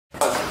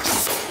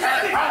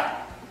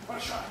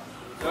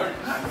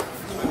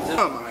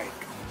How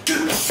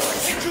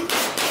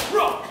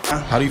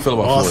do you feel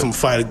about Floyd? Awesome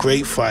fighter,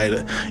 great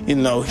fighter. You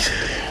know,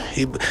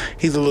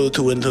 he's a little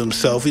too into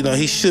himself. You know,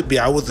 he should be.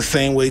 I was the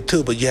same way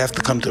too, but you have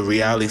to come to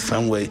reality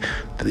some way.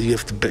 You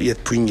have to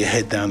bring your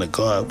head down to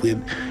God.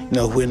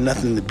 We're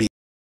nothing to be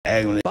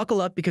aggravated. Buckle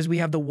up, because we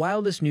have the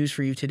wildest news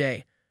for you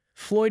today.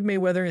 Floyd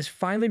Mayweather has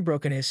finally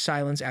broken his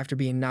silence after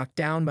being knocked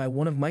down by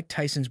one of Mike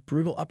Tyson's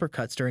brutal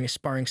uppercuts during a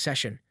sparring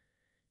session.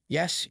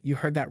 Yes, you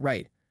heard that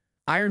right.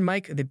 Iron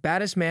Mike, the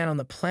baddest man on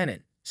the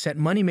planet, sent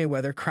Money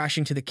Mayweather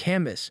crashing to the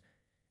canvas,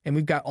 and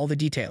we've got all the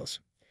details.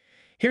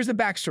 Here's the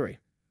backstory.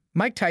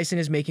 Mike Tyson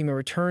is making a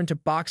return to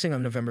boxing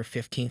on November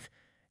 15th,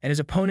 and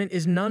his opponent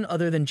is none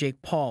other than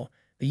Jake Paul,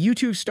 the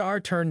YouTube star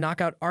turned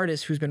knockout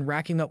artist who's been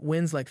racking up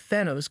wins like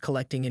Thanos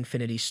collecting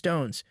Infinity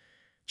Stones.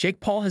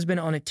 Jake Paul has been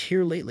on a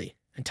tear lately,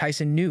 and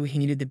Tyson knew he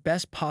needed the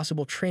best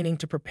possible training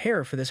to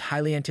prepare for this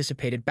highly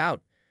anticipated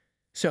bout.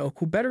 So,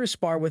 who better to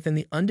spar with than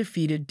the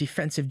undefeated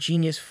defensive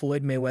genius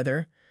Floyd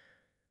Mayweather?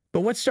 But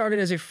what started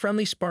as a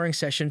friendly sparring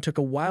session took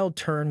a wild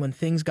turn when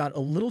things got a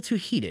little too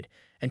heated,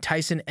 and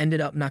Tyson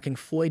ended up knocking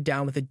Floyd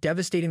down with a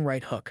devastating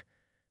right hook.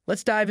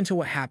 Let's dive into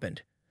what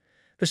happened.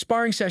 The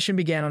sparring session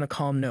began on a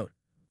calm note.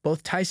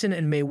 Both Tyson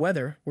and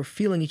Mayweather were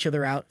feeling each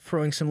other out,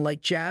 throwing some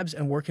light jabs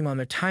and working on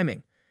their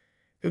timing.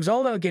 It was all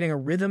about getting a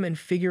rhythm and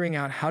figuring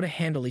out how to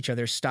handle each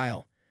other's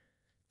style.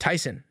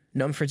 Tyson,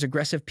 known for his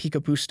aggressive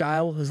peekaboo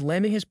style, was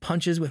landing his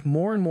punches with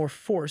more and more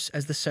force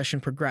as the session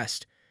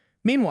progressed.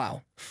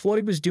 Meanwhile,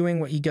 Floyd was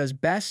doing what he does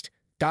best,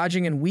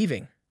 dodging and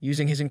weaving,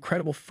 using his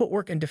incredible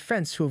footwork and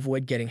defense to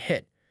avoid getting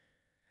hit.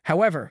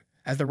 However,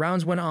 as the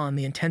rounds went on,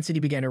 the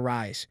intensity began to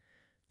rise.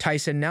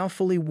 Tyson, now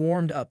fully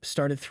warmed up,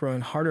 started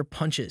throwing harder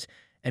punches,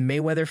 and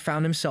Mayweather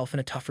found himself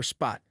in a tougher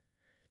spot.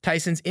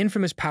 Tyson's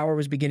infamous power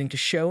was beginning to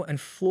show, and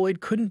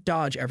Floyd couldn't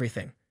dodge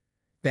everything.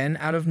 Then,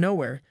 out of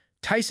nowhere,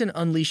 Tyson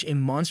unleashed a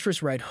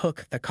monstrous right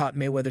hook that caught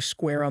Mayweather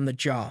square on the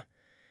jaw.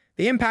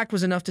 The impact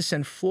was enough to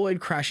send Floyd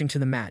crashing to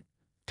the mat.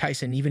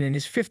 Tyson, even in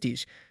his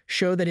 50s,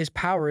 showed that his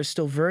power is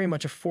still very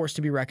much a force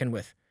to be reckoned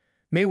with.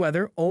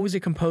 Mayweather, always a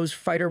composed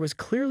fighter, was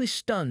clearly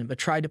stunned but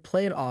tried to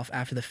play it off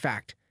after the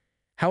fact.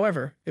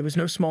 However, it was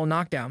no small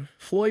knockdown.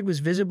 Floyd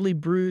was visibly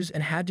bruised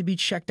and had to be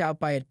checked out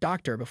by a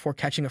doctor before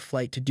catching a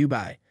flight to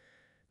Dubai.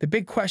 The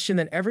big question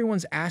that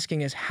everyone's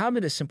asking is, how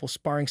did a simple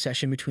sparring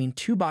session between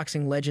two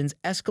boxing legends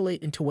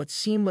escalate into what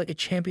seemed like a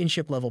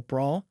championship-level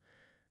brawl?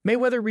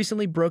 Mayweather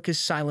recently broke his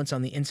silence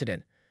on the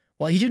incident.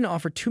 While he didn't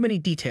offer too many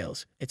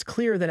details, it's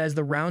clear that as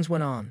the rounds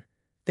went on,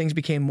 things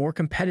became more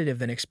competitive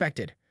than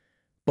expected.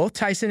 Both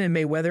Tyson and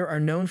Mayweather are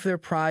known for their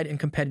pride and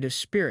competitive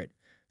spirit,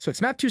 so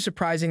it's not too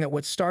surprising that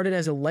what started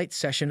as a light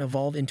session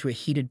evolved into a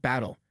heated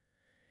battle.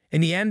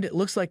 In the end, it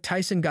looks like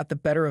Tyson got the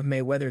better of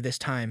Mayweather this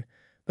time,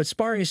 but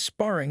sparring is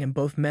sparring, and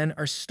both men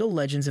are still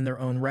legends in their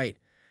own right.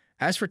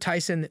 As for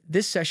Tyson,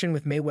 this session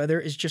with Mayweather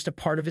is just a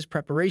part of his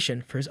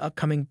preparation for his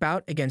upcoming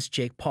bout against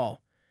Jake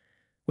Paul.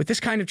 With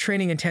this kind of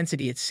training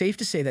intensity, it's safe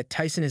to say that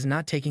Tyson is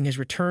not taking his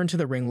return to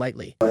the ring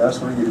lightly. That's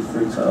when you get a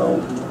free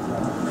time.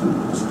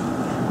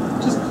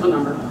 Just a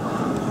number.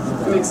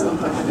 It makes it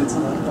look like I did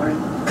something for you.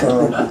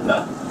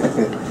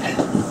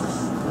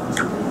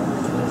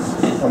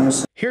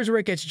 Here's where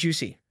it gets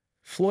juicy.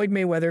 Floyd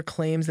Mayweather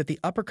claims that the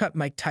uppercut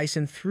Mike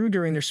Tyson threw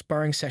during their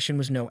sparring session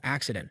was no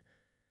accident.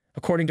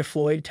 According to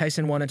Floyd,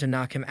 Tyson wanted to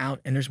knock him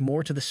out, and there's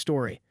more to the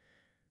story.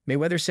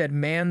 Mayweather said,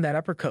 "Man, that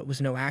uppercut was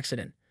no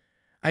accident.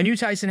 I knew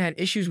Tyson had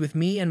issues with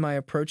me and my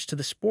approach to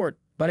the sport,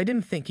 but I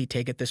didn't think he'd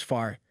take it this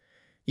far.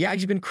 Yeah,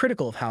 he's been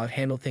critical of how I've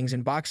handled things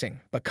in boxing,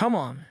 but come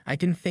on, I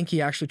didn't think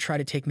he'd actually try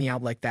to take me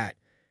out like that.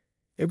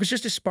 It was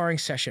just a sparring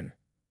session.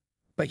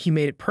 But he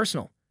made it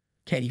personal.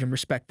 Can't even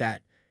respect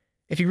that.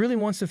 If he really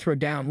wants to throw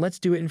down, let's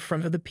do it in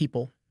front of the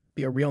people.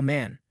 Be a real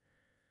man."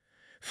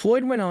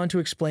 Floyd went on to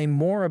explain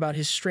more about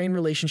his strained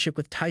relationship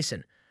with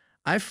Tyson.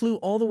 "I flew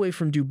all the way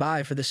from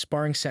Dubai for this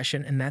sparring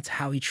session, and that's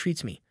how he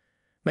treats me.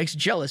 Mike's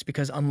jealous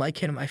because, unlike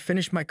him, I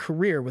finished my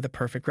career with a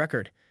perfect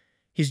record.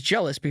 He's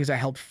jealous because I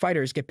helped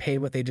fighters get paid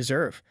what they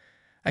deserve.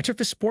 I took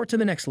the sport to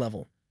the next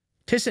level."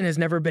 Tyson has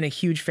never been a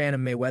huge fan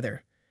of Mayweather.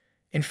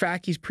 In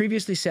fact, he's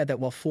previously said that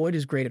while Floyd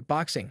is great at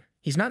boxing,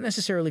 he's not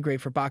necessarily great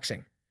for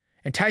boxing.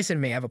 And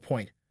Tyson may have a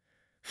point.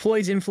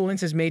 Floyd's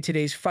influence has made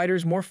today's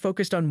fighters more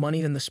focused on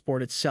money than the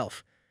sport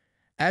itself.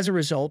 As a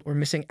result, we're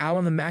missing out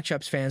on the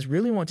matchups fans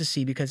really want to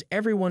see because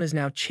everyone is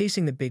now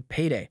chasing the big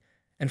payday,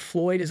 and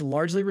Floyd is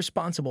largely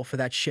responsible for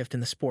that shift in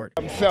the sport.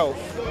 Himself.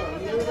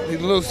 He's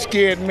a little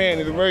scared man.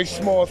 He's a very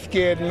small,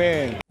 scared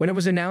man. When it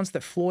was announced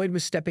that Floyd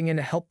was stepping in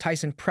to help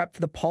Tyson prep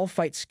for the Paul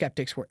fight,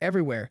 skeptics were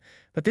everywhere.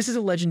 But this is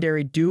a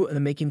legendary duo in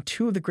the making.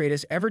 Two of the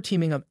greatest ever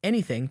teaming up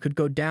anything could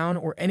go down,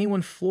 or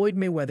anyone Floyd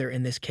Mayweather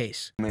in this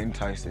case. And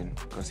Tyson,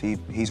 because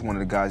he's one of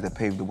the guys that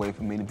paved the way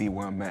for me to be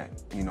where I'm at.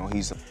 You know,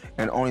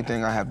 and the only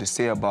thing I have to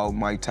say about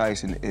Mike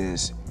Tyson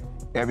is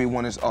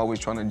everyone is always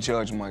trying to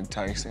judge Mike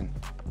Tyson.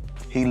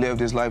 He lived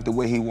his life the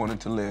way he wanted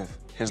to live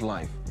his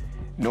life.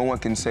 no one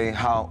can say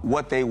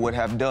what they would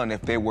have done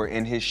if they were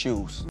in his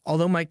shoes.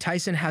 Although Mike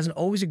Tyson hasn't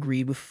always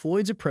agreed with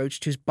Floyd's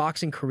approach to his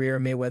boxing career,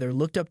 Mayweather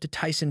looked up to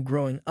Tyson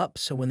growing up,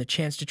 so when the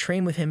chance to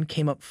train with him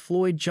came up,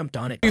 Floyd jumped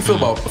on it. How do you feel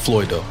about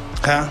Floyd, though?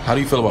 Huh? How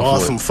do you feel about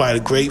Floyd? Awesome fighter,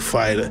 great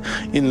fighter.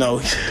 You know,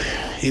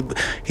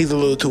 he's a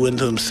little too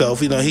into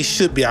himself. You know, he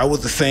should be. I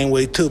was the same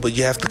way too, but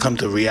you have to come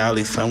to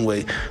reality some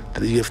way.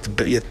 You have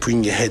to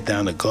bring your head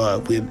down to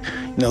God.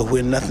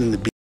 We're nothing to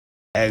be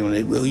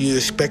arrogant. You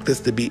expect us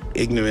to be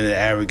ignorant and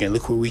arrogant.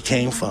 Look where we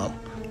came from.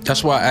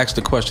 That's why I asked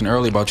the question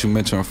earlier about you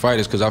mentoring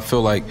fighters, because I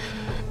feel like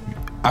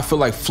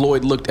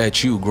Floyd looked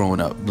at you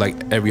growing up like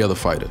every other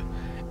fighter.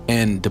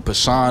 And the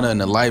persona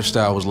and the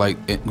lifestyle was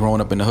like,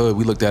 growing up in the hood,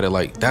 we looked at it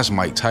like, that's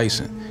Mike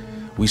Tyson.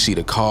 We see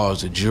the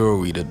cars, the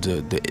jewelry,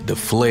 the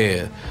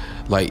flair.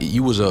 Like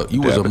you was a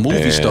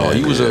movie star.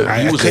 You was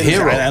a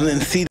hero. I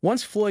didn't see.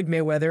 Once Floyd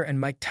Mayweather and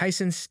Mike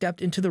Tyson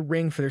stepped into the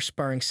ring for their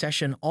sparring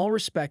session, all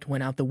respect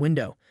went out the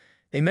window.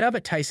 They met up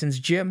at Tyson's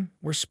gym,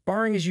 where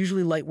sparring is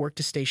usually light work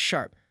to stay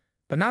sharp.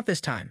 But not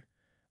this time.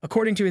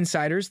 According to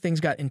insiders, things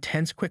got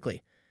intense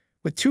quickly.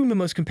 With two of the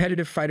most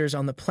competitive fighters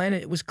on the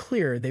planet, it was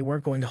clear they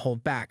weren't going to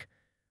hold back.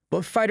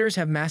 Both fighters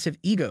have massive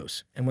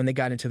egos, and when they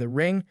got into the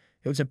ring,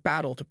 it was a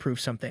battle to prove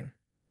something.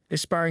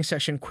 This sparring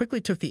session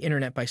quickly took the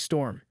internet by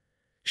storm.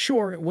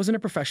 Sure, it wasn't a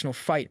professional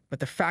fight,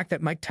 but the fact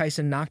that Mike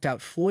Tyson knocked out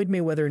Floyd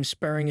Mayweather in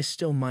sparring is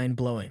still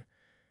mind-blowing.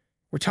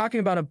 We're talking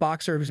about a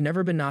boxer who's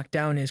never been knocked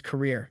down in his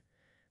career.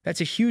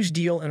 That's a huge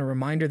deal and a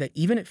reminder that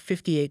even at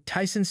 58,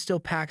 Tyson still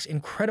packs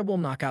incredible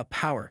knockout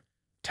power.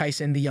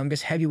 Tyson, the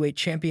youngest heavyweight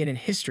champion in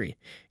history,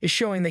 is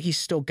showing that he's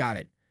still got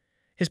it.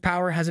 His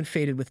power hasn't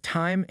faded with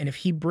time, and if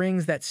he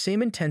brings that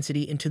same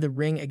intensity into the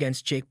ring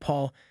against Jake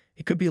Paul,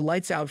 it could be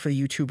lights out for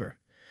the YouTuber.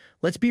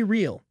 Let's be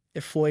real.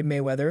 If Floyd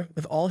Mayweather,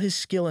 with all his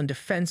skill and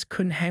defense,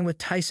 couldn't hang with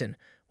Tyson,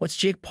 what's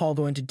Jake Paul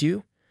going to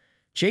do?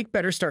 Jake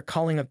better start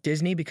calling up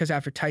Disney, because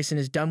after Tyson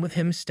is done with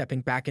him,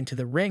 stepping back into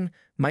the ring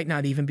might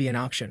not even be an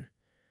option.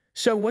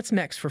 So what's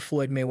next for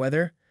Floyd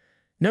Mayweather?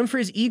 Known for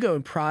his ego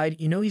and pride,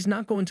 you know he's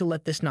not going to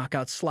let this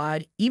knockout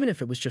slide, even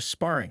if it was just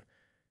sparring.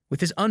 With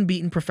his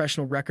unbeaten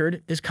professional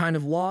record, this kind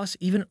of loss,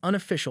 even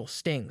unofficial,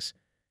 stings.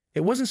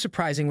 It wasn't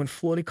surprising when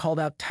Floyd called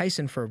out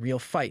Tyson for a real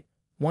fight,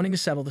 wanting to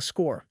settle the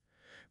score.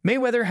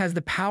 Mayweather has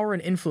the power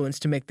and influence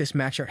to make this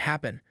matchup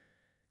happen.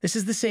 This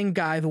is the same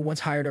guy who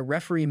once hired a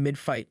referee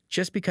mid-fight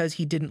just because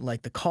he didn't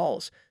like the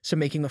calls, so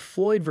making a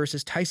Floyd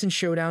versus Tyson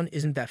showdown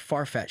isn't that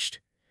far-fetched.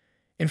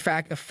 In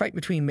fact, a fight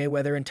between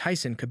Mayweather and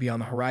Tyson could be on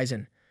the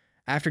horizon.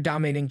 After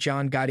dominating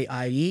John Gotti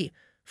IE,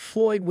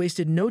 Floyd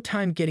wasted no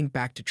time getting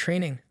back to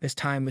training, this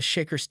time with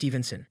Shaker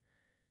Stevenson.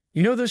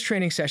 You know those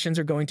training sessions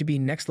are going to be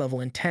next-level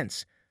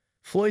intense.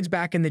 Floyd's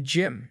back in the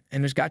gym,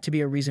 and there's got to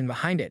be a reason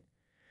behind it.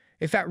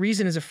 If that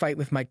reason is a fight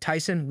with Mike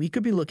Tyson, we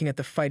could be looking at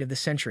the fight of the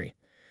century.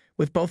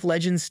 With both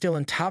legends still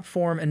in top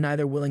form and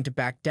neither willing to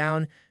back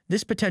down,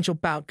 this potential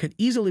bout could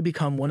easily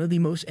become one of the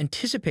most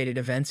anticipated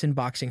events in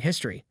boxing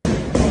history.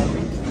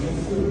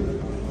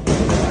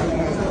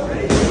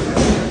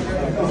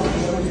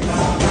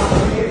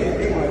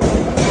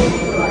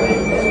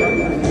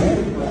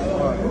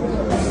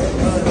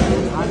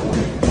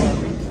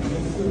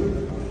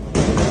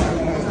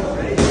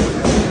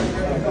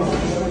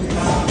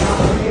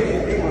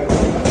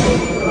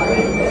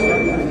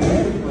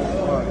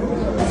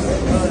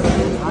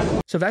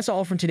 So that's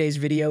all from today's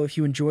video. If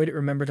you enjoyed it,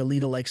 remember to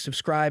leave a like,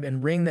 subscribe,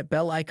 and ring that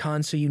bell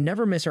icon so you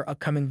never miss our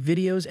upcoming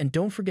videos. And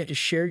don't forget to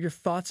share your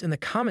thoughts in the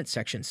comment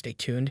section. Stay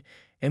tuned,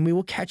 and we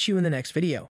will catch you in the next video.